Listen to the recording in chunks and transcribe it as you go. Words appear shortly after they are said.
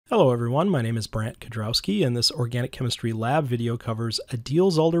Hello everyone, my name is Brant Kudrowski, and this organic chemistry lab video covers a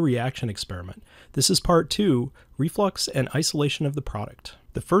Diels Alder reaction experiment. This is part 2, reflux and isolation of the product.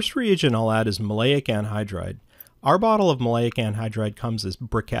 The first reagent I'll add is Malaic Anhydride. Our bottle of Malaic Anhydride comes as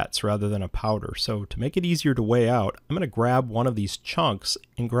briquettes rather than a powder, so to make it easier to weigh out, I'm going to grab one of these chunks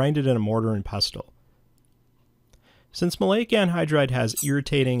and grind it in a mortar and pestle. Since Malaic Anhydride has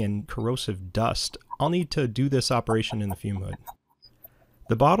irritating and corrosive dust, I'll need to do this operation in the fume hood.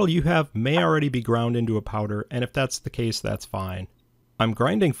 The bottle you have may already be ground into a powder, and if that's the case, that's fine. I'm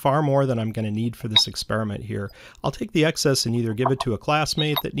grinding far more than I'm going to need for this experiment here. I'll take the excess and either give it to a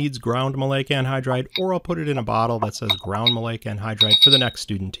classmate that needs ground Malaic Anhydride, or I'll put it in a bottle that says ground Malaic Anhydride for the next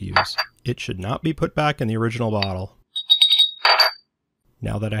student to use. It should not be put back in the original bottle.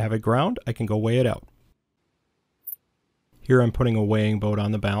 Now that I have it ground, I can go weigh it out. Here I'm putting a weighing boat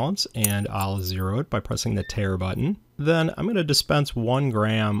on the balance, and I'll zero it by pressing the tare button. Then I'm going to dispense 1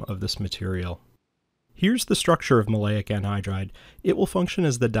 gram of this material. Here's the structure of Malaic Anhydride. It will function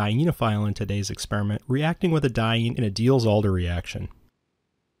as the dienophile in today's experiment, reacting with a diene in a Diels Alder reaction.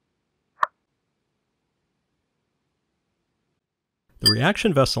 The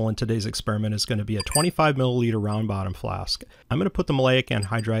reaction vessel in today's experiment is going to be a 25 milliliter round bottom flask. I'm going to put the Malaic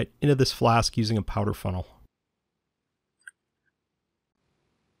Anhydride into this flask using a powder funnel.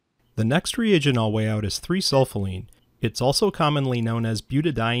 The next reagent I'll weigh out is 3-sulfone. It's also commonly known as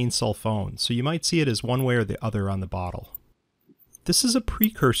butadiene sulfone, so you might see it as one way or the other on the bottle. This is a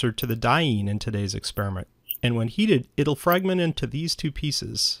precursor to the diene in today's experiment, and when heated, it'll fragment into these two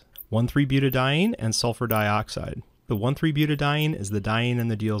pieces, 1,3-butadiene and sulfur dioxide. The 1,3-butadiene is the diene in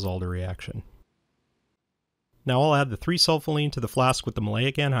the Diels Alder reaction. Now I'll add the 3-sulfone to the flask with the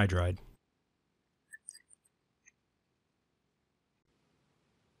Malaic Anhydride.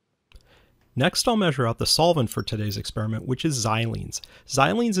 Next, I'll measure out the solvent for today's experiment, which is xylenes.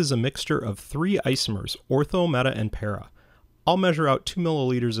 Xylenes is a mixture of 3 isomers, ortho, meta, and para. I'll measure out 2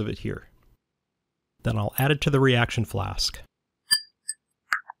 milliliters of it here. Then I'll add it to the reaction flask.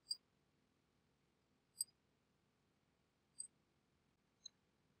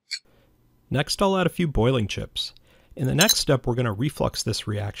 Next, I'll add a few boiling chips. In the next step, we're going to reflux this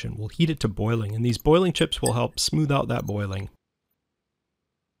reaction. We'll heat it to boiling, and these boiling chips will help smooth out that boiling.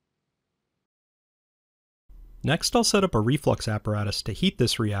 Next, I'll set up a reflux apparatus to heat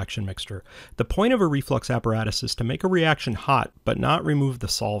this reaction mixture. The point of a reflux apparatus is to make a reaction hot, but not remove the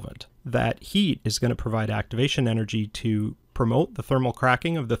solvent. That heat is going to provide activation energy to promote the thermal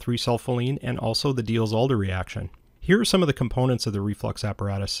cracking of the 3-sulfone and also the Diels Alder reaction. Here are some of the components of the reflux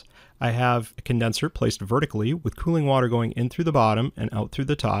apparatus. I have a condenser placed vertically with cooling water going in through the bottom and out through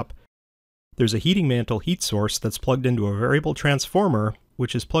the top. There's a heating mantle heat source that's plugged into a variable transformer,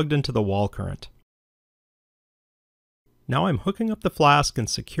 which is plugged into the wall current. Now I'm hooking up the flask and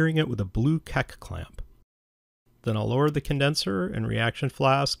securing it with a blue Keck clamp. Then I'll lower the condenser and reaction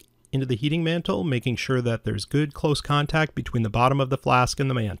flask into the heating mantle, making sure that there's good close contact between the bottom of the flask and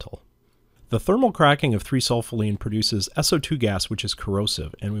the mantle. The thermal cracking of 3-sulfone produces SO2 gas, which is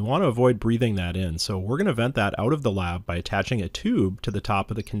corrosive, and we want to avoid breathing that in, so we're going to vent that out of the lab by attaching a tube to the top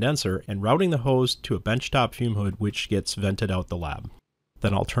of the condenser and routing the hose to a benchtop fume hood, which gets vented out the lab.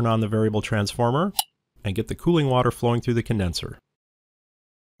 Then I'll turn on the variable transformer and get the cooling water flowing through the condenser.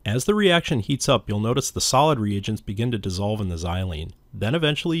 As the reaction heats up, you'll notice the solid reagents begin to dissolve in the xylene. Then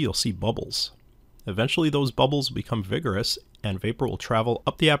eventually you'll see bubbles. Eventually those bubbles become vigorous, and vapor will travel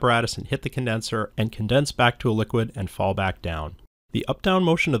up the apparatus and hit the condenser and condense back to a liquid and fall back down. The up-down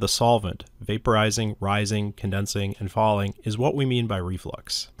motion of the solvent, vaporizing, rising, condensing, and falling, is what we mean by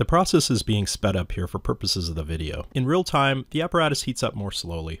reflux. The process is being sped up here for purposes of the video. In real time, the apparatus heats up more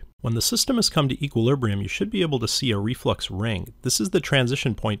slowly. When the system has come to equilibrium, you should be able to see a reflux ring. This is the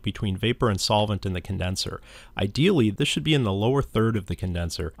transition point between vapor and solvent in the condenser. Ideally, this should be in the lower third of the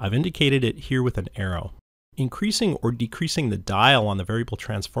condenser. I've indicated it here with an arrow. Increasing or decreasing the dial on the variable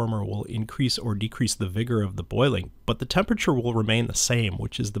transformer will increase or decrease the vigor of the boiling, but the temperature will remain the same,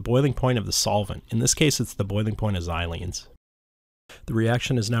 which is the boiling point of the solvent. In this case, it's the boiling point of xylenes. The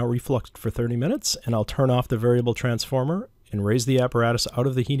reaction is now refluxed for 30 minutes, and I'll turn off the variable transformer and raise the apparatus out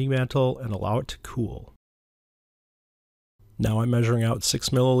of the heating mantle and allow it to cool. Now I'm measuring out 6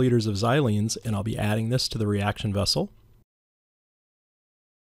 milliliters of xylenes, and I'll be adding this to the reaction vessel.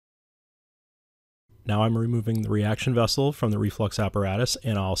 Now I'm removing the reaction vessel from the reflux apparatus,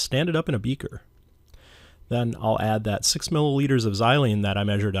 and I'll stand it up in a beaker. Then I'll add that 6 milliliters of xylene that I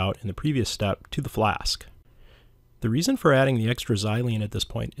measured out in the previous step to the flask. The reason for adding the extra xylene at this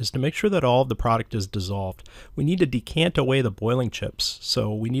point is to make sure that all of the product is dissolved. We need to decant away the boiling chips,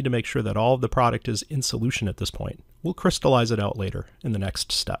 so we need to make sure that all of the product is in solution at this point. We'll crystallize it out later in the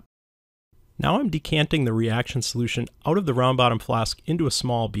next step. Now I'm decanting the reaction solution out of the round bottom flask into a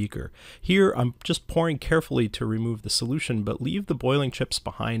small beaker. Here I'm just pouring carefully to remove the solution, but leave the boiling chips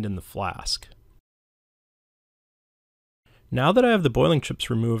behind in the flask. Now that I have the boiling chips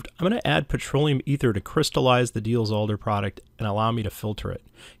removed, I'm going to add petroleum ether to crystallize the Diels Alder product and allow me to filter it.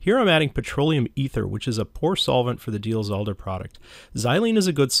 Here I'm adding petroleum ether, which is a poor solvent for the Diels Alder product. Xylene is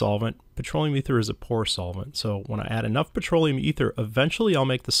a good solvent, petroleum ether is a poor solvent, so when I add enough petroleum ether, eventually I'll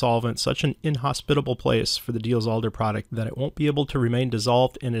make the solvent such an inhospitable place for the Diels Alder product that it won't be able to remain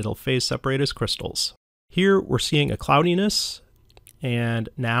dissolved and it'll phase separate as crystals. Here we're seeing a cloudiness, and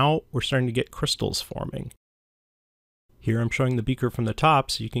now we're starting to get crystals forming. Here I'm showing the beaker from the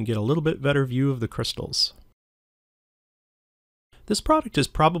top so you can get a little bit better view of the crystals. This product is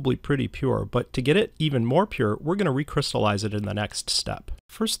probably pretty pure, but to get it even more pure, we're going to recrystallize it in the next step.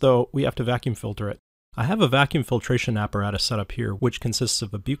 First though, we have to vacuum filter it. I have a vacuum filtration apparatus set up here, which consists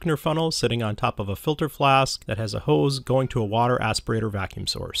of a Buchner funnel sitting on top of a filter flask that has a hose going to a water aspirator vacuum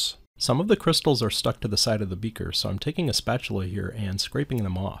source. Some of the crystals are stuck to the side of the beaker, so I'm taking a spatula here and scraping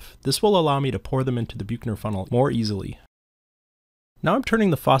them off. This will allow me to pour them into the Buchner funnel more easily. Now I'm turning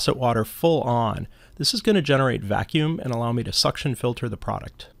the faucet water full on. This is going to generate vacuum and allow me to suction filter the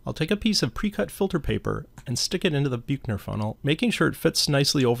product. I'll take a piece of pre-cut filter paper and stick it into the Buchner funnel, making sure it fits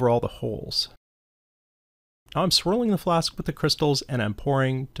nicely over all the holes. Now I'm swirling the flask with the crystals and I'm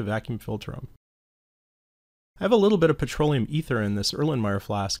pouring to vacuum filter them. I have a little bit of petroleum ether in this Erlenmeyer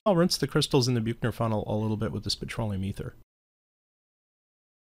flask. I'll rinse the crystals in the Buchner funnel a little bit with this petroleum ether.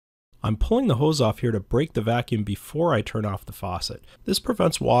 I'm pulling the hose off here to break the vacuum before I turn off the faucet. This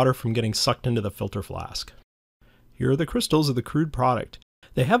prevents water from getting sucked into the filter flask. Here are the crystals of the crude product.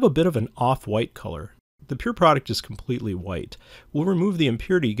 They have a bit of an off-white color. The pure product is completely white. We'll remove the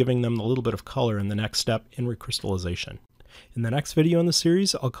impurity, giving them a little bit of color in the next step in recrystallization. In the next video in the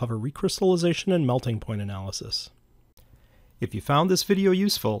series, I'll cover recrystallization and melting point analysis. If you found this video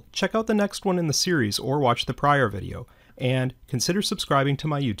useful, check out the next one in the series or watch the prior video. And consider subscribing to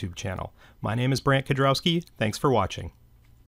my YouTube channel. My name is Brant Kudrowski. Thanks for watching.